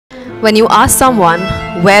When you ask someone,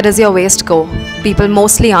 where does your waste go? People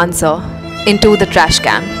mostly answer, into the trash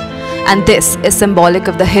can. And this is symbolic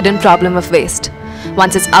of the hidden problem of waste.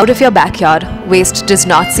 Once it's out of your backyard, waste does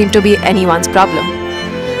not seem to be anyone's problem.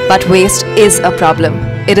 But waste is a problem.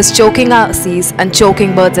 It is choking our seas and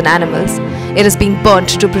choking birds and animals. It is being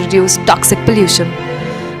burnt to produce toxic pollution.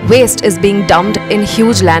 Waste is being dumped in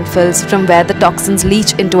huge landfills from where the toxins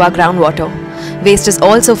leach into our groundwater. Waste is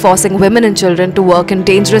also forcing women and children to work in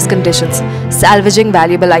dangerous conditions, salvaging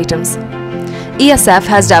valuable items. ESF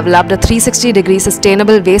has developed a 360-degree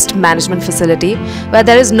sustainable waste management facility where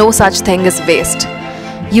there is no such thing as waste.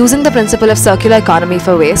 Using the principle of circular economy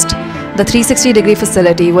for waste, the 360-degree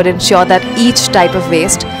facility would ensure that each type of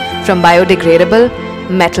waste, from biodegradable,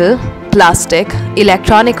 metal, plastic,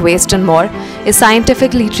 electronic waste and more, is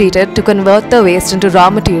scientifically treated to convert the waste into raw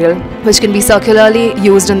material which can be circularly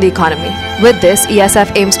used in the economy. With this,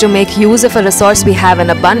 ESF aims to make use of a resource we have in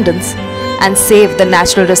abundance and save the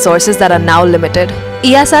natural resources that are now limited.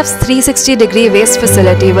 ESF's 360-degree waste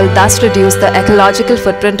facility will thus reduce the ecological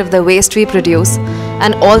footprint of the waste we produce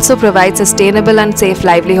and also provide sustainable and safe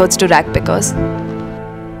livelihoods to ragpickers.